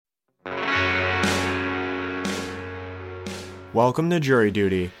Welcome to Jury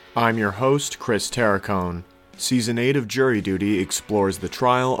Duty. I'm your host, Chris Terracone. Season 8 of Jury Duty explores the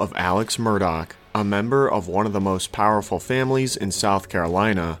trial of Alex Murdaugh, a member of one of the most powerful families in South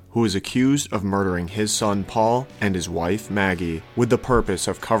Carolina, who is accused of murdering his son Paul and his wife Maggie, with the purpose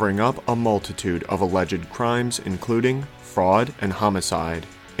of covering up a multitude of alleged crimes including fraud and homicide.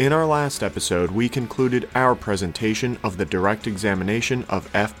 In our last episode, we concluded our presentation of the direct examination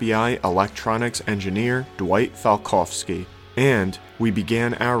of FBI electronics engineer Dwight Falkowski, and we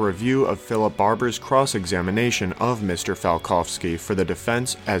began our review of Philip Barber's cross-examination of Mr. Falkowski for the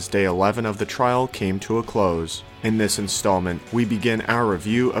defense as Day 11 of the trial came to a close. In this installment, we begin our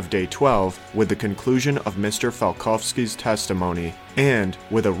review of Day 12 with the conclusion of Mr. Falkowski's testimony, and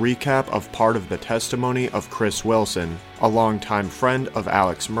with a recap of part of the testimony of Chris Wilson, a longtime friend of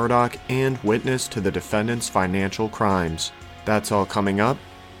Alex Murdaugh and witness to the defendant's financial crimes. That's all coming up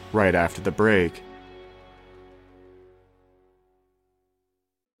right after the break.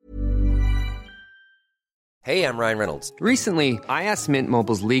 Hey, I'm Ryan Reynolds. Recently, I asked Mint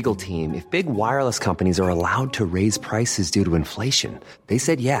Mobile's legal team if big wireless companies are allowed to raise prices due to inflation. They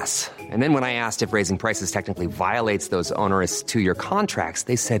said yes. And then when I asked if raising prices technically violates those onerous two-year contracts,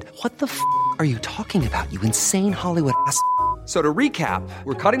 they said, "What the f*** are you talking about, you insane Hollywood ass?" So to recap,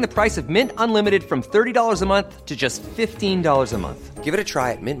 we're cutting the price of Mint Unlimited from $30 a month to just $15 a month. Give it a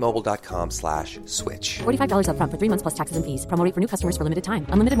try at mintmobile.com/switch. $45 up front for 3 months plus taxes and fees. Promo rate for new customers for limited time.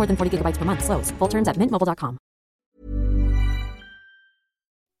 Unlimited more than 40 gigabytes per month. Slows full terms at mintmobile.com.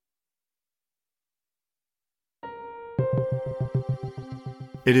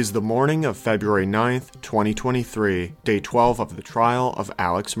 It is the morning of February 9th, 2023, Day 12 of the trial of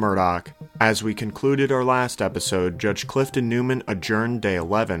Alex Murdaugh. As we concluded our last episode, Judge Clifton Newman adjourned Day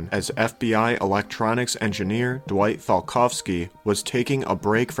 11 as FBI electronics engineer Dwight Falkowski was taking a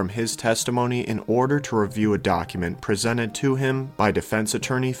break from his testimony in order to review a document presented to him by defense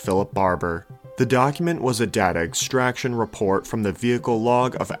attorney Philip Barber. The document was a data extraction report from the vehicle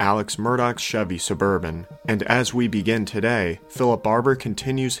log of Alex Murdaugh's Chevy Suburban. And as we begin today, Philip Barber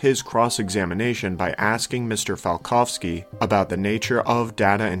continues his cross-examination by asking Mr. Falkowski about the nature of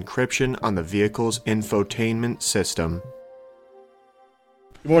data encryption on the vehicle's infotainment system.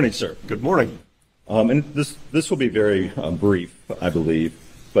 Good morning, sir. Good morning. And this will be very brief, I believe,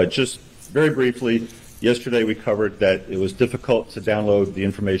 but just very briefly, yesterday we covered that it was difficult to download the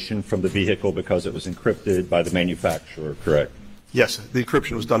information from the vehicle because it was encrypted by the manufacturer, correct? Yes, the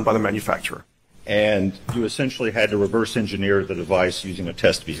encryption was done by the manufacturer. And you essentially had to reverse engineer the device using a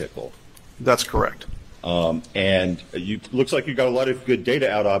test vehicle. That's correct. And looks like you got a lot of good data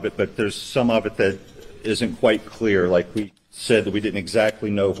out of it, but there's some of it that isn't quite clear. Like we said that we didn't exactly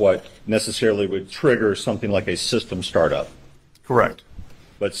know what necessarily would trigger something like a system startup. Correct.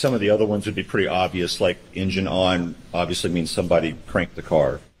 But some of the other ones would be pretty obvious, like engine on obviously means somebody cranked the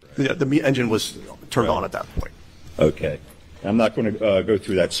car. Yeah, the engine was turned on at that point. Okay. I'm not going to go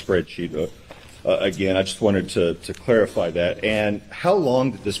through that spreadsheet again. I just wanted to clarify that. And how long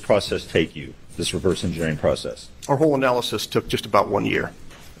did this process take you, this reverse engineering process? Our whole analysis took just about 1 year.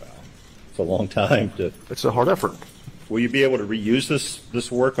 Wow. It's a long time. It's a hard effort. Will you be able to reuse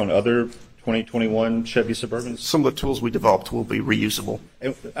this work on other 2021 Chevy Suburbans? Some of the tools we developed will be reusable.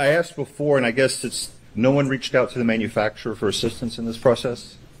 And I asked before, and I guess no one reached out to the manufacturer for assistance in this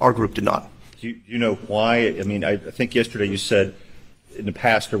process? Our group did not. Do you know why? I mean, I think yesterday you said in the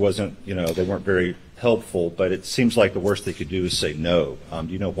past there wasn't, they weren't very helpful, but it seems like the worst they could do is say no. Do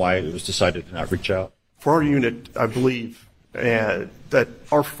you know why it was decided to not reach out? For our unit, I believe that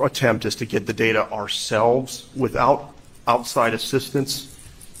our attempt is to get the data ourselves without outside assistance.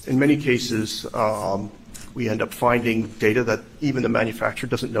 In many cases, we end up finding data that even the manufacturer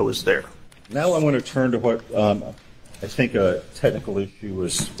doesn't know is there. Now I want to turn to what I think a technical issue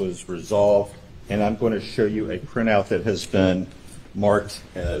was resolved, and I'm going to show you a printout that has been marked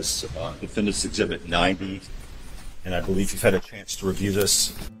as Defendant's Exhibit 90, and I believe you've had a chance to review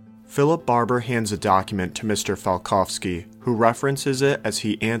this. Philip Barber hands a document to Mr. Falkowski, who references it as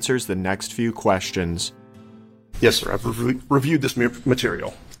he answers the next few questions. Yes, sir. I've reviewed this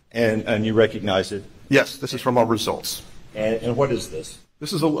material. And you recognize it? Yes, this is from our results. And what is this?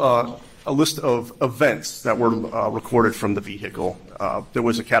 This is a list of events that were recorded from the vehicle. There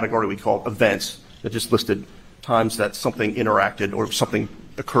was a category we called events that just listed times that something interacted or something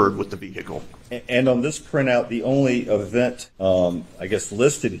occurred with the vehicle. And on this printout, the only event, I guess,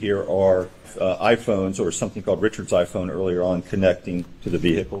 listed here are iPhones or something called Richard's iPhone earlier on connecting to the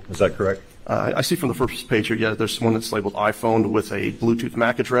vehicle. Is that correct? I see from the first page here, yeah, there's one that's labeled iPhone with a Bluetooth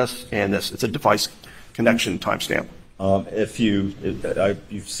MAC address, and it's a device connection timestamp. If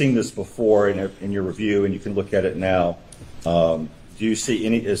you've seen this before in your review, and you can look at it now, Do you see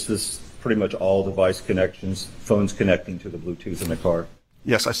is this pretty much all device connections, phones connecting to the Bluetooth in the car?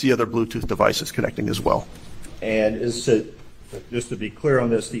 Yes, I see other Bluetooth devices connecting as well. And is it, just to be clear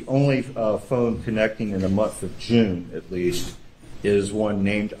on this, the only phone connecting in the month of June, at least, is one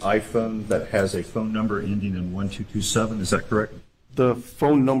named iPhone that has a phone number ending in 1227. Is that correct? The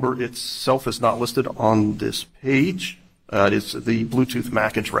phone number itself is not listed on this page. It is the Bluetooth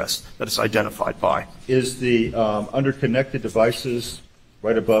MAC address that it's identified by. Is the under connected devices,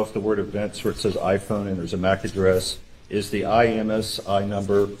 right above the word events where it says iPhone and there's a MAC address, is the IMSI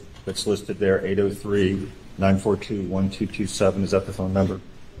number that's listed there 803-942-1227? Is that the phone number?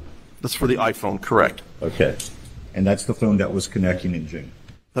 That's for the iPhone, correct. Okay. And that's the phone that was connecting in June?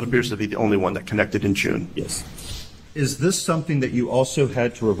 That appears to be the only one that connected in June. Yes. Is this something that you also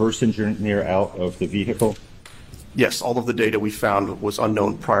had to reverse engineer out of the vehicle? Yes, all of the data we found was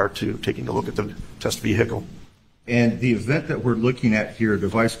unknown prior to taking a look at the test vehicle. And the event that we're looking at here,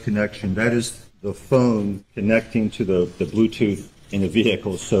 device connection, that is the phone connecting to the Bluetooth in the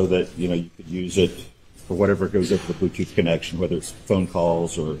vehicle so that, you could use it for whatever goes up the Bluetooth connection, whether it's phone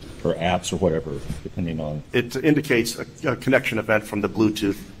calls or apps or whatever, depending on. It indicates a connection event from the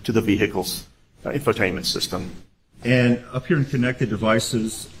Bluetooth to the vehicle's infotainment system. And up here in connected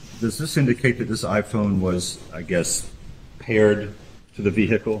devices, does this indicate that this iPhone was, I guess, paired to the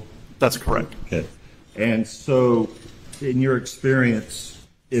vehicle? That's correct. Okay. And so, in your experience,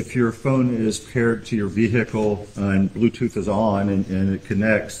 if your phone is paired to your vehicle and Bluetooth is on and it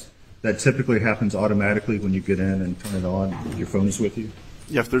connects, that typically happens automatically when you get in and turn it on, your phone is with you?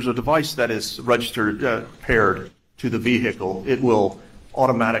 Yeah, if there's a device that is registered paired to the vehicle, it will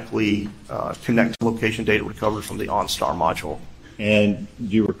automatically connect to location data recovered from the OnStar module. And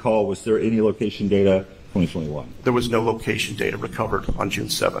do you recall, was there any location data 2021? There was no location data recovered on June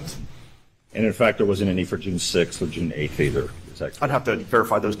 7th. And in fact, there wasn't any for June 6th or June 8th either. Is that correct? I'd have to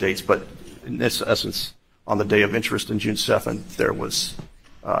verify those dates, but in this essence, on the day of interest in June 7th, there was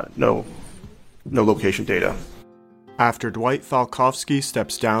no location data. After Dwight Falkowski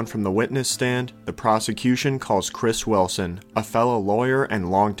steps down from the witness stand, the prosecution calls Chris Wilson, a fellow lawyer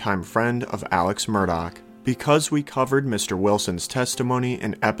and longtime friend of Alex Murdaugh. Because we covered Mr. Wilson's testimony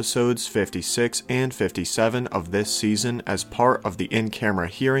in episodes 56 and 57 of this season as part of the in-camera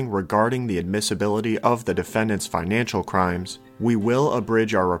hearing regarding the admissibility of the defendant's financial crimes, we will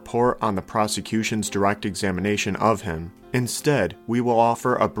abridge our report on the prosecution's direct examination of him. Instead, we will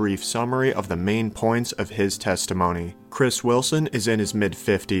offer a brief summary of the main points of his testimony. Chris Wilson is in his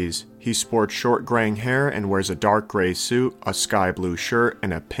mid-50s. He sports short graying hair and wears a dark gray suit, a sky blue shirt,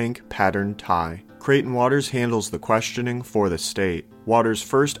 and a pink patterned tie. Creighton Waters handles the questioning for the state. Waters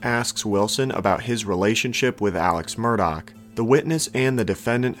first asks Wilson about his relationship with Alex Murdaugh. The witness and the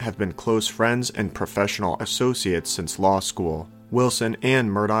defendant have been close friends and professional associates since law school. Wilson and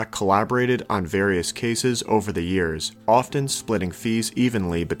Murdaugh collaborated on various cases over the years, often splitting fees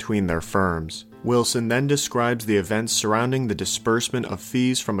evenly between their firms. Wilson then describes the events surrounding the disbursement of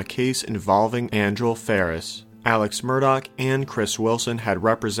fees from a case involving Andrew Ferris. Alex Murdaugh and Chris Wilson had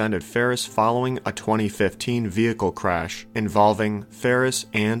represented Ferris following a 2015 vehicle crash involving Ferris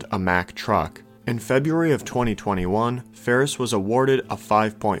and a Mack truck. In February of 2021, Ferris was awarded a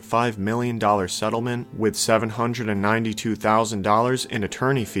 $5.5 million settlement with $792,000 in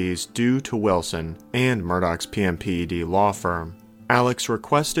attorney fees due to Wilson and Murdaugh's PMPED law firm. Alex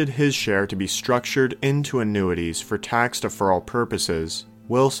requested his share to be structured into annuities for tax deferral purposes.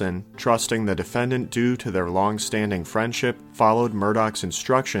 Wilson, trusting the defendant due to their long-standing friendship, followed Murdaugh's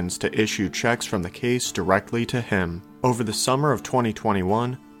instructions to issue checks from the case directly to him. Over the summer of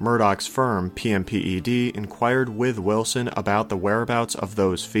 2021, Murdaugh's firm, PMPED, inquired with Wilson about the whereabouts of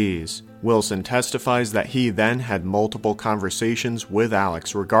those fees. Wilson testifies that he then had multiple conversations with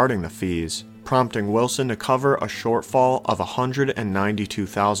Alex regarding the fees, prompting Wilson to cover a shortfall of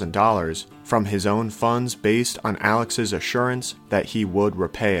 $192,000 from his own funds based on Alex's assurance that he would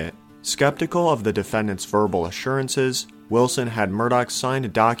repay it. Skeptical of the defendant's verbal assurances, Wilson had Murdaugh sign a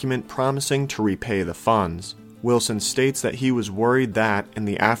document promising to repay the funds. Wilson states that he was worried that, in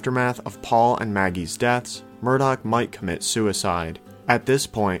the aftermath of Paul and Maggie's deaths, Murdaugh might commit suicide. At this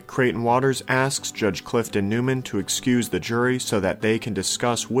point, Creighton Waters asks Judge Clifton Newman to excuse the jury so that they can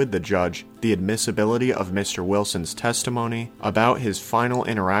discuss with the judge the admissibility of Mr. Wilson's testimony about his final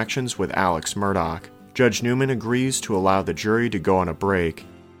interactions with Alex Murdaugh. Judge Newman agrees to allow the jury to go on a break.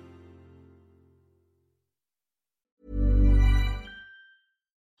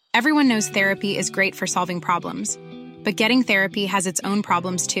 Everyone knows therapy is great for solving problems, but getting therapy has its own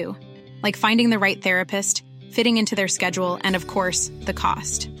problems too, like finding the right therapist, fitting into their schedule, and of course, the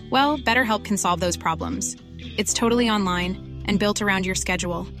cost. Well, BetterHelp can solve those problems. It's totally online and built around your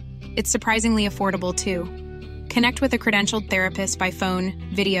schedule. It's surprisingly affordable, too. Connect with a credentialed therapist by phone,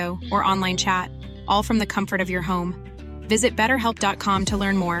 video, or online chat, all from the comfort of your home. Visit BetterHelp.com to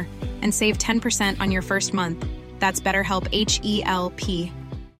learn more and save 10% on your first month. That's BetterHelp, H-E-L-P.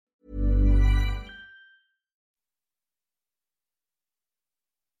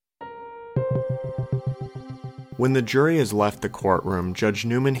 When the jury has left the courtroom, Judge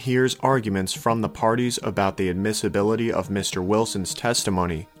Newman hears arguments from the parties about the admissibility of Mr. Wilson's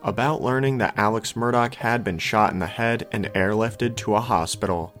testimony about learning that Alex Murdaugh had been shot in the head and airlifted to a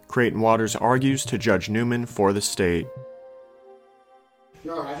hospital. Creighton Waters argues to Judge Newman for the state.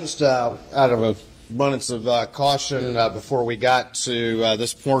 I just, out of an abundance of caution, before we got to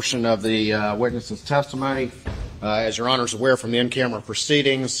this portion of the witness's testimony, as Your Honor is aware from the in-camera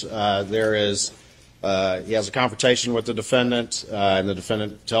proceedings, he has a confrontation with the defendant, and the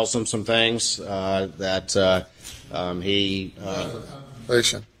defendant tells him some things that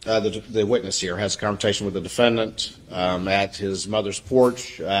the witness here has a confrontation with the defendant at his mother's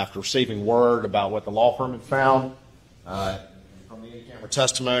porch after receiving word about what the law firm had found. From the in-camera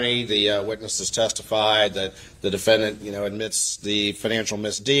testimony, the witness has testified that the defendant, admits the financial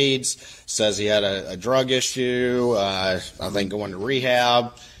misdeeds, says he had a drug issue, I think going to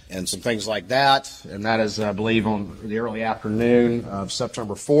rehab, and some things like that. And that is, I believe, on the early afternoon of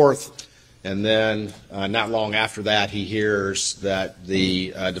September 4th. And then not long after that, he hears that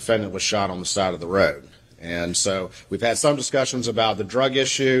the defendant was shot on the side of the road. And so we've had some discussions about the drug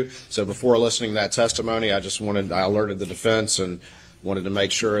issue. So before listening to that testimony, I alerted the defense and wanted to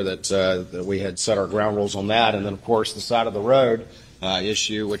make sure that we had set our ground rules on that. And then, of course, the side of the road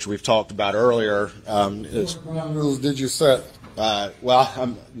issue, which we've talked about earlier. What ground rules did you set?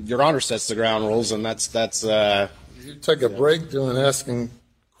 Your Honor sets the ground rules, and that's. You take a break during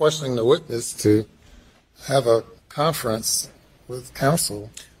questioning the witness to have a conference with counsel.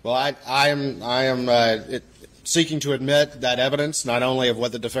 Well, I am seeking to admit that evidence, not only of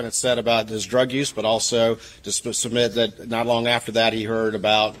what the defendant said about his drug use, but also to submit that not long after that he heard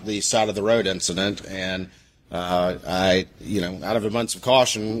about the side of the road incident, and I, out of abundance of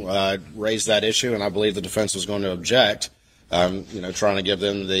caution, raised that issue, and I believe the defense was going to object. Trying to give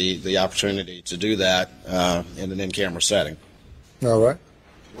them the opportunity to do that in an in-camera setting. All right.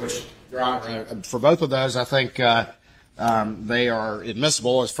 Which, Your Honor, for both of those, I think they are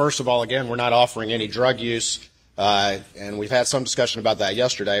admissible. As first of all, again, we're not offering any drug use, and we've had some discussion about that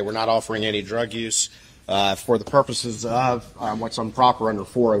yesterday. We're not offering any drug use for the purposes of what's improper under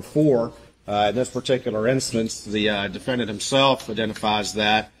 404. In this particular instance, the defendant himself identifies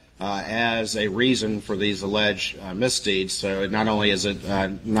that as a reason for these alleged misdeeds. So not only is it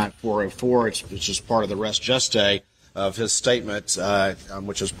not 404, it's just part of the res geste of his statement,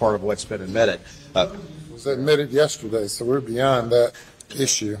 which is part of what's been admitted. It was admitted yesterday, so we're beyond that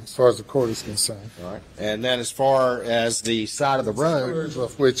issue as far as the court is concerned. All right. And then as far as the side of the road,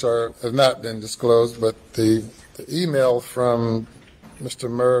 of which have not been disclosed, but the email from Mr.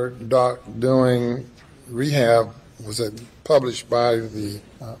 Murdaugh doing rehab was published by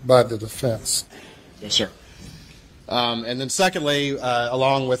the defense. Yes, sir. And then secondly,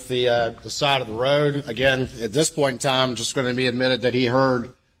 along with the side of the road, again, at this point in time, just going to be admitted that he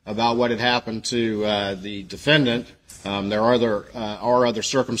heard about what had happened to the defendant. There are other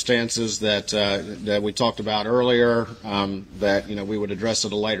circumstances that we talked about earlier that we would address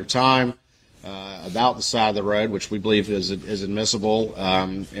at a later time about the side of the road, which we believe is admissible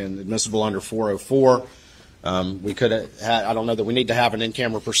and admissible under 404. We could I don't know that we need to have an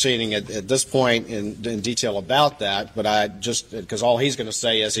in-camera proceeding at this point in detail about that, but because all he's going to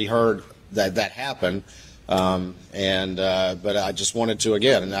say is he heard that happened. But I just wanted to,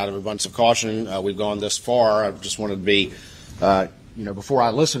 again, and out of a bunch of caution, we've gone this far. I just wanted to be, before I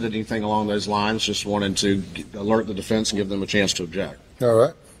listed anything along those lines, just wanted to alert the defense and give them a chance to object. All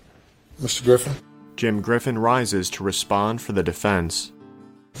right. Mr. Griffin. Jim Griffin rises to respond for the defense.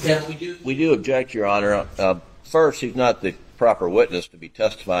 Yeah, we do object, Your Honor. First, he's not the proper witness to be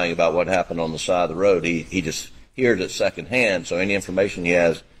testifying about what happened on the side of the road. He just hears it secondhand, so any information he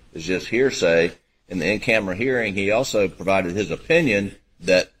has is just hearsay. In the in-camera hearing, he also provided his opinion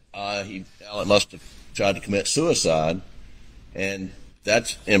that Allen must have tried to commit suicide, and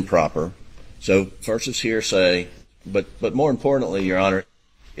that's improper. So first it's hearsay, but more importantly, Your Honor,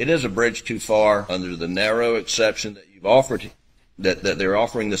 it is a bridge too far under the narrow exception that you've offered, that they're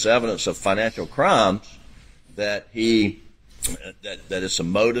offering this evidence of financial crimes, that is a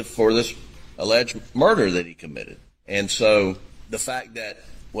motive for this alleged murder that he committed. And so the fact that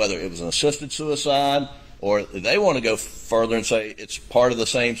whether it was an assisted suicide or they want to go further and say it's part of the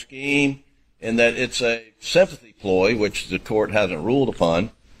same scheme in that it's a sympathy ploy, which the court hasn't ruled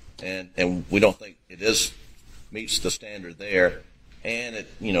upon, and we don't think it meets the standard there, and it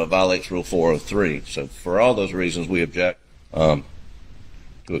violates Rule 403. So for all those reasons, we object to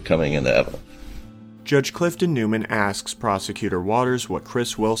it coming into evidence. Judge Clifton Newman asks Prosecutor Waters what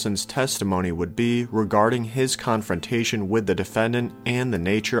Chris Wilson's testimony would be regarding his confrontation with the defendant and the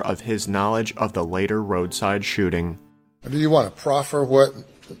nature of his knowledge of the later roadside shooting. Do you want to proffer what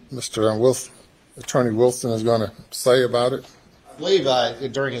Attorney Wilson is going to say about it? I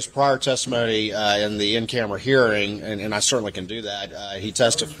believe during his prior testimony in the in-camera hearing, and I certainly can do that, he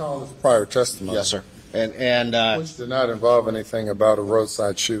testified. Prior testimony? Yes, sir. And which did not involve anything about a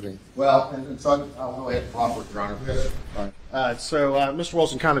roadside shooting. Well, and so I'll go ahead and proffer, Your Honor. Yes, sir. All right. So, Mr.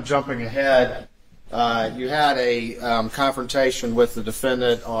 Wilson, kind of jumping ahead, you had a confrontation with the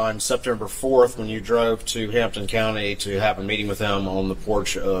defendant on September 4th when you drove to Hampton County to have a meeting with him on the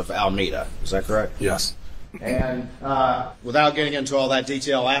porch of Alameda. Is that correct? Yes. And without getting into all that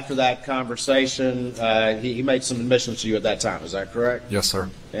detail, after that conversation, he made some admissions to you at that time. Is that correct? Yes, sir.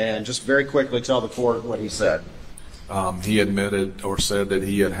 And just very quickly tell the court what he said. He admitted or said that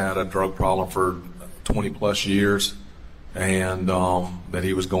he had a drug problem for 20-plus years and that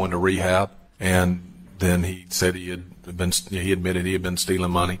he was going to rehab. And then he said he admitted he had been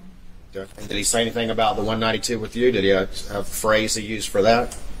stealing money. Okay. And did he say anything about the 192 with you? Did he have a phrase he used for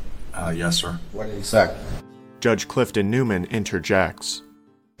that? Yes, sir. What did he say? Judge Clifton Newman interjects.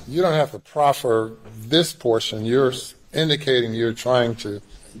 You don't have to proffer this portion. You're indicating you're trying to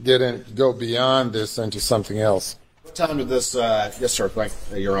go beyond this into something else. What time did this, yes, sir, thank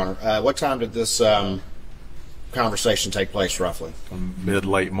you, Your Honor. What time did this conversation take place, roughly?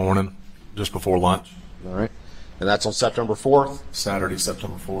 Mid-late morning, just before lunch. All right. And that's on September 4th? Saturday,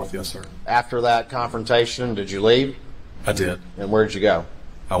 September 4th, yes, sir. After that confrontation, did you leave? I did. And where did you go?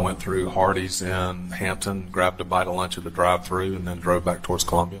 I went through Hardee's in Hampton, grabbed a bite of lunch at the drive-thru, and then drove back towards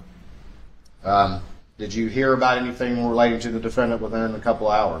Columbia. Did you hear about anything relating to the defendant within a couple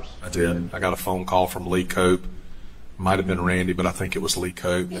hours? I did. I got a phone call from Lee Cope. Might have been Randy, but I think it was Lee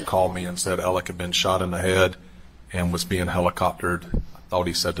Cope that called me and said Alec had been shot in the head and was being helicoptered. I thought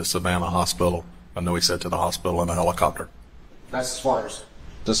he said to Savannah Hospital. I know he said to the hospital in a helicopter. That's as far as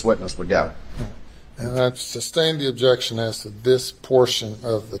this witness would go. And I've sustained the objection as to this portion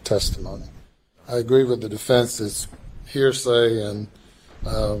of the testimony. I agree with the defense's hearsay, and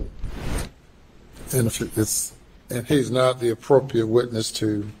he's not the appropriate witness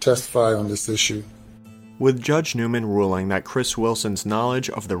to testify on this issue. With Judge Newman ruling that Chris Wilson's knowledge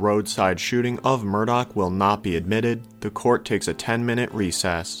of the roadside shooting of Murdaugh will not be admitted, the court takes a 10-minute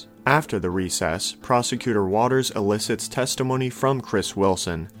recess. After the recess, Prosecutor Waters elicits testimony from Chris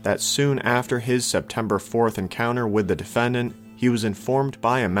Wilson that soon after his September 4th encounter with the defendant, he was informed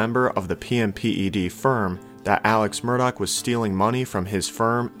by a member of the PMPED firm that Alex Murdaugh was stealing money from his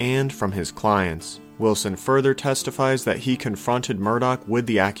firm and from his clients. Wilson further testifies that he confronted Murdaugh with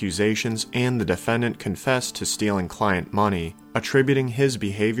the accusations and the defendant confessed to stealing client money, attributing his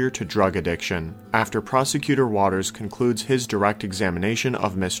behavior to drug addiction. After Prosecutor Waters concludes his direct examination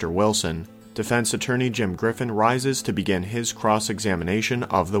of Mr. Wilson, defense attorney Jim Griffin rises to begin his cross-examination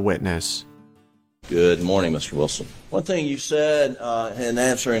of the witness. Good morning, Mr. Wilson. One thing you said in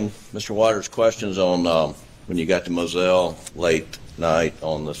answering Mr. Waters' questions on when you got to Moselle late night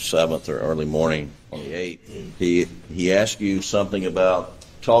on the 7th or early morning on the 8th, he asked you something about,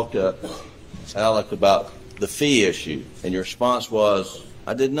 talk to Alec about the fee issue, and your response was,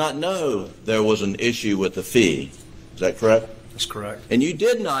 I did not know there was an issue with the fee. Is that correct? That's correct. And you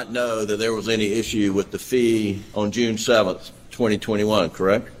did not know that there was any issue with the fee on June 7th, 2021,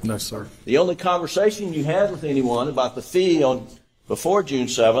 correct? No, sir. The only conversation you had with anyone about the fee before June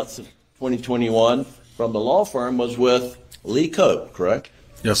 7th, 2021 from the law firm was with Lee Cope, correct?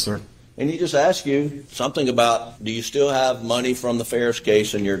 Yes, sir. And he just asked you something about, do you still have money from the Ferris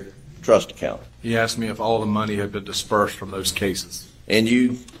case in your trust account? He asked me if all the money had been dispersed from those cases. And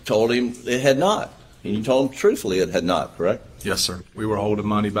you told him it had not. And you told him truthfully it had not, correct? Yes, sir. We were holding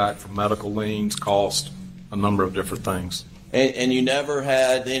money back from medical liens, cost, a number of different things. And you never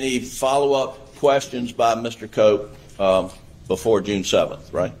had any follow-up questions by Mr. Cope before June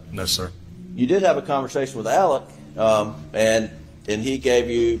 7th, right? No, sir. You did have a conversation with Alec, and he gave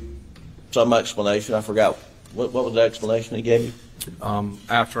you some explanation. I forgot. What was the explanation he gave you?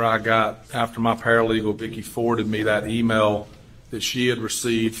 After my paralegal, Vicki, forwarded me that email that she had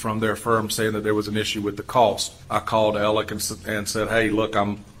received from their firm saying that there was an issue with the cost, I called Alec and said, hey, look,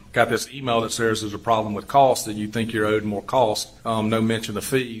 got this email that says there's a problem with cost, that you think you're owed more cost, no mention of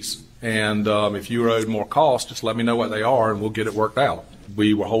fees. And if you're owed more cost, just let me know what they are and we'll get it worked out.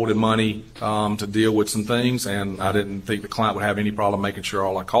 we were holding money to deal with some things, and I didn't think the client would have any problem making sure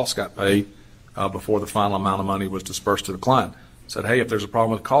all our costs got paid before the final amount of money was dispersed to the client. I said, hey, if there's a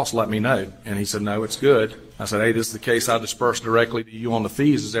problem with the cost, let me know. And he said, no, it's good. I said, hey, this is the case I dispersed directly to you on the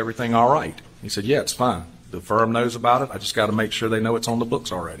fees. Is everything all right? He said, yeah, it's fine. The firm knows about it. I just got to make sure they know it's on the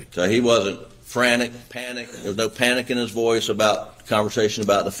books already. So he wasn't frantic, panic. There was no panic in his voice about the conversation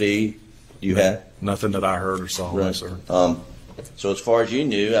about the fee you had? Nothing that I heard or saw, right. No, sir. So as far as you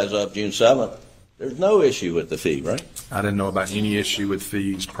knew, as of June 7th, there's no issue with the fee, right? I didn't know about any issue with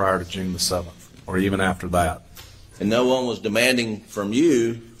fees prior to June the 7th or even after that. And no one was demanding from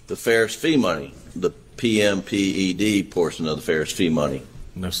you the fairest fee money, the PMPED portion of the fairest fee money?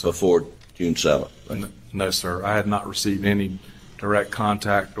 No, sir. Before June 7th? Right? No, sir. I had not received any direct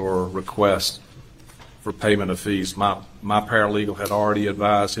contact or request for payment of fees. My paralegal had already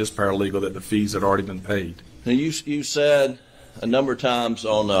advised his paralegal that the fees had already been paid. Now you said a number of times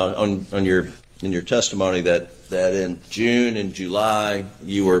on your testimony that in June and July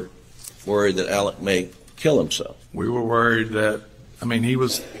you were worried that Alec may kill himself. We were worried that, he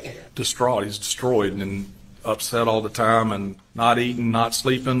was distraught. He's destroyed and upset all the time and not eating, not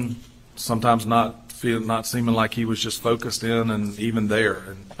sleeping, sometimes not seeming like he was just focused in and even there.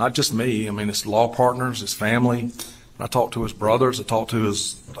 And not just me. His law partners, his family. I talked to his brothers. I talked to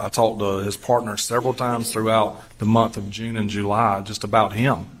his partner several times throughout the month of June and July just about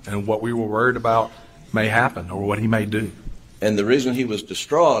him and what we were worried about may happen or what he may do. And the reason he was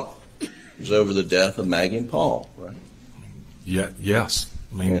distraught was over the death of Maggie and Paul, right? Yeah. Yes.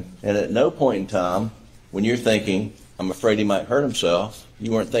 And at no point in time when you're thinking, I'm afraid he might hurt himself,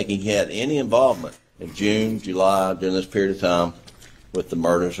 you weren't thinking he had any involvement in June, July, during this period of time with the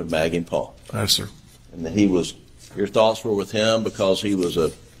murders of Maggie and Paul. No, sir. And that your thoughts were with him because he was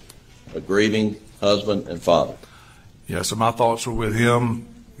a grieving husband and father. Yes, so my thoughts were with him,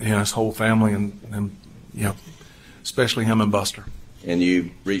 his whole family, and especially him and Buster. And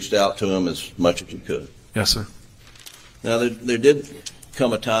you reached out to him as much as you could. Yes, sir. Now, there did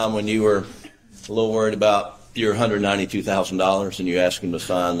come a time when you were a little worried about your $192,000 and you asked him to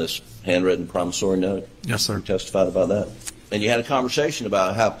sign this handwritten promissory note. Yes, sir. You testified about that. And you had a conversation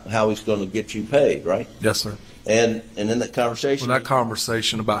about how he's going to get you paid, right? Yes, sir. And in that conversation... Well, that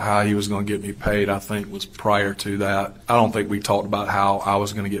conversation about how he was going to get me paid, I think, was prior to that. I don't think we talked about how I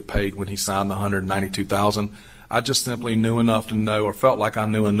was going to get paid when he signed the $192,000. I just simply knew enough to know, or felt like I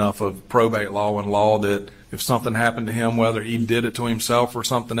knew enough of probate law and law that if something happened to him, whether he did it to himself or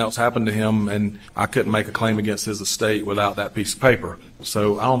something else happened to him, and I couldn't make a claim against his estate without that piece of paper.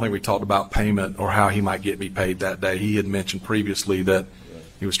 So I don't think we talked about payment or how he might get me paid that day. He had mentioned previously that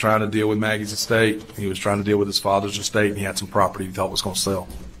he was trying to deal with Maggie's estate, he was trying to deal with his father's estate, and he had some property he thought was going to sell.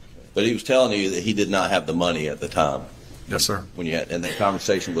 But he was telling you that he did not have the money at the time. Yes, sir. And that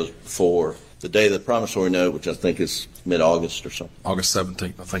conversation was before the day of the promissory note, which I think is mid-August or something. August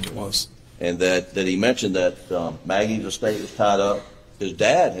 17th, I think it was. And that he mentioned that Maggie's estate was tied up. His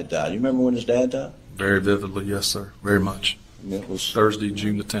dad had died. You remember when his dad died? Very vividly, yes, sir. Very much. And it was Thursday,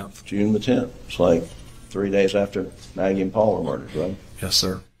 June the 10th. June the 10th. It's like 3 days after Maggie and Paul were murdered, right? Yes,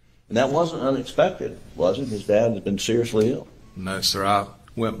 sir. And that wasn't unexpected, was it? His dad had been seriously ill. No, sir. I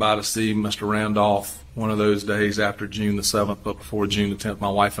went by to see Mr. Randolph one of those days after June the 7th, but before June the 10th.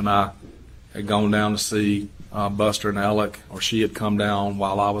 My wife and I had gone down to see Buster and Alec, or she had come down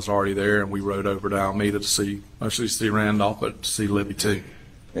while I was already there, and we rode over to Alameda mostly to see Randolph, but to see Libby too.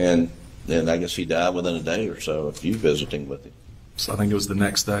 And then I guess he died within a day or so of you visiting with him. So I think it was the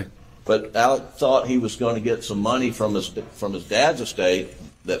next day. But Alec thought he was going to get some money from his dad's estate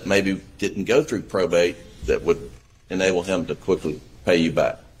that maybe didn't go through probate that would enable him to quickly pay you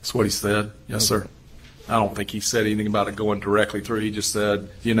back. That's what he said. Yes, sir. I don't think he said anything about it going directly through. He just said,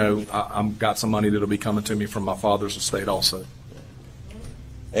 I've got some money that'll be coming to me from my father's estate also.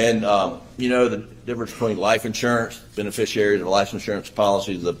 And, the difference between life insurance, beneficiaries of life insurance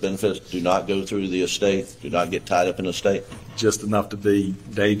policies, the benefits do not go through the estate, do not get tied up in the estate. Just enough to be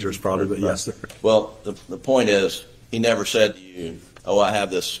dangerous, probably, but yes, sir. Well, the point is, he never said to you, I have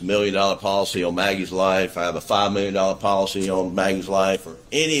this $1 million policy on Maggie's life, I have a $5 million policy on Maggie's life, or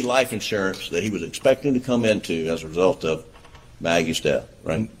any life insurance that he was expecting to come into as a result of Maggie's death,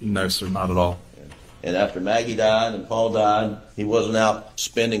 right? No, sir, not at all. And after Maggie died and Paul died, he wasn't out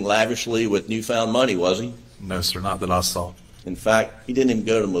spending lavishly with newfound money, was he? No, sir, not that I saw. In fact, he didn't even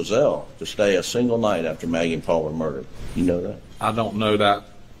go to Moselle to stay a single night after Maggie and Paul were murdered. You know that? I don't know that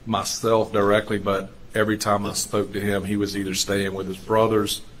myself directly, but every time I spoke to him, he was either staying with his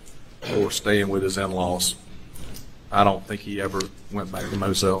brothers or staying with his in-laws. I don't think he ever went back to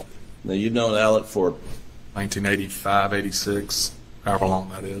Moselle. Now, you've known Alec for 1985, 86. however long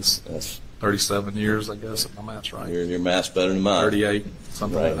that is. That's 37 years, I guess, if my math's right. your math's better than mine. 38,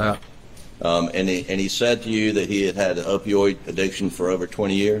 something like that. And he said to you that he had an opioid addiction for over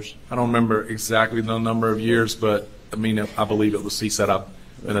 20 years? I don't remember exactly the number of years, but I mean, I believe it was, he said, I've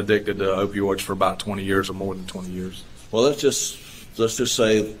been addicted to opioids for about 20 years or more than 20 years. Well, let's just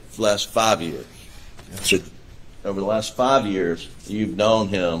say the last 5 years. So over the last 5 years, you've known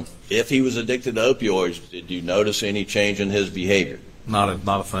him. If he was addicted to opioids, did you notice any change in his behavior? Not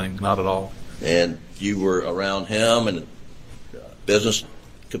a thing, not at all. And you were around him in business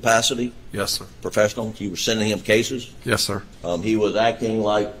capacity? Yes, sir. Professional? You were sending him cases? Yes, sir. He was acting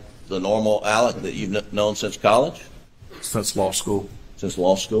like the normal Alec that you've known since college? Since law school. Since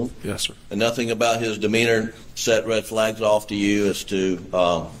law school? Yes, sir. And nothing about his demeanor set red flags off to you as to,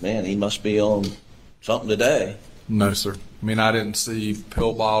 man, he must be on something today? No, sir. I mean, I didn't see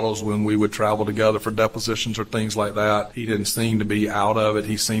pill bottles when we would travel together for depositions or things like that. He didn't seem to be out of it.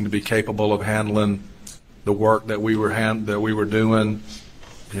 He seemed to be capable of handling the work that we were doing.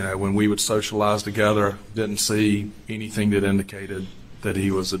 You know, when we would socialize together, didn't see anything that indicated that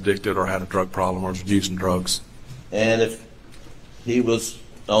he was addicted or had a drug problem or was using drugs. And if he was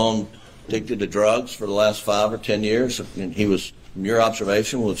addicted to drugs for the last 5 or 10 years, and he was, from your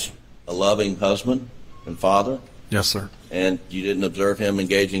observation, was a loving husband and father? Yes, sir. And you didn't observe him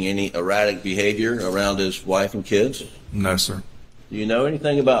engaging any erratic behavior around his wife and kids? No, sir. Do you know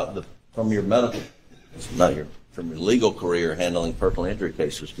anything about from your legal career handling personal injury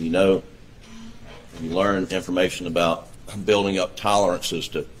cases? Do you know, you learn information about building up tolerances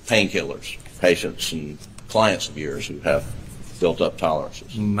to painkillers, patients and clients of yours who have built up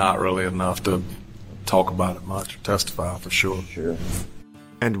tolerances? Not really enough to talk about it much or testify for sure. Sure.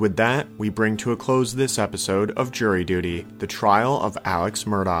 And with that, we bring to a close this episode of Jury Duty, the trial of Alex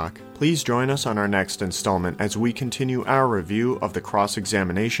Murdaugh. Please join us on our next installment as we continue our review of the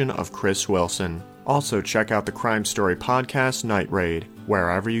cross-examination of Chris Wilson. Also, check out the Crime Story podcast Night Raid,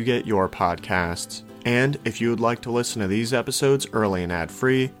 wherever you get your podcasts. And if you would like to listen to these episodes early and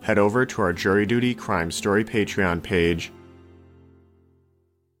ad-free, head over to our Jury Duty Crime Story Patreon page.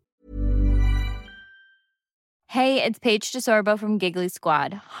 Hey, it's Paige DeSorbo from Giggly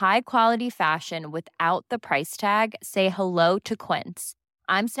Squad. High quality fashion without the price tag. Say hello to Quince.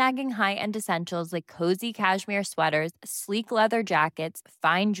 I'm snagging high-end essentials like cozy cashmere sweaters, sleek leather jackets,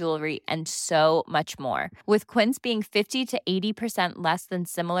 fine jewelry, and so much more. With Quince being 50 to 80% less than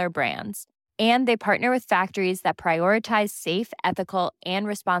similar brands. And they partner with factories that prioritize safe, ethical, and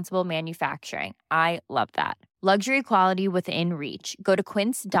responsible manufacturing. I love that. Luxury quality within reach. Go to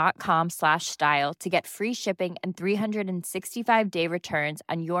quince.com/style to get free shipping and 365-day returns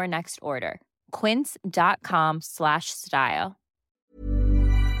on your next order. Quince.com/style.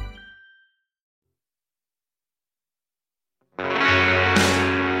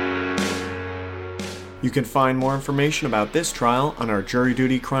 You can find more information about this trial on our Jury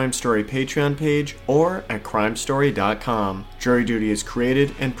Duty Crime Story Patreon page or at crimestory.com. Jury Duty is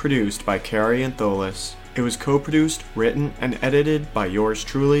created and produced by Carrie and Tholis. It was co-produced, written, and edited by yours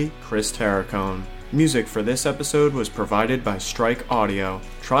truly, Chris Terracone. Music for this episode was provided by Strike Audio.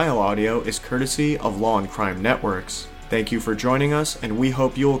 Trial audio is courtesy of Law and Crime Networks. Thank you for joining us, and we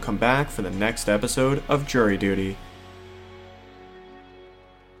hope you will come back for the next episode of Jury Duty.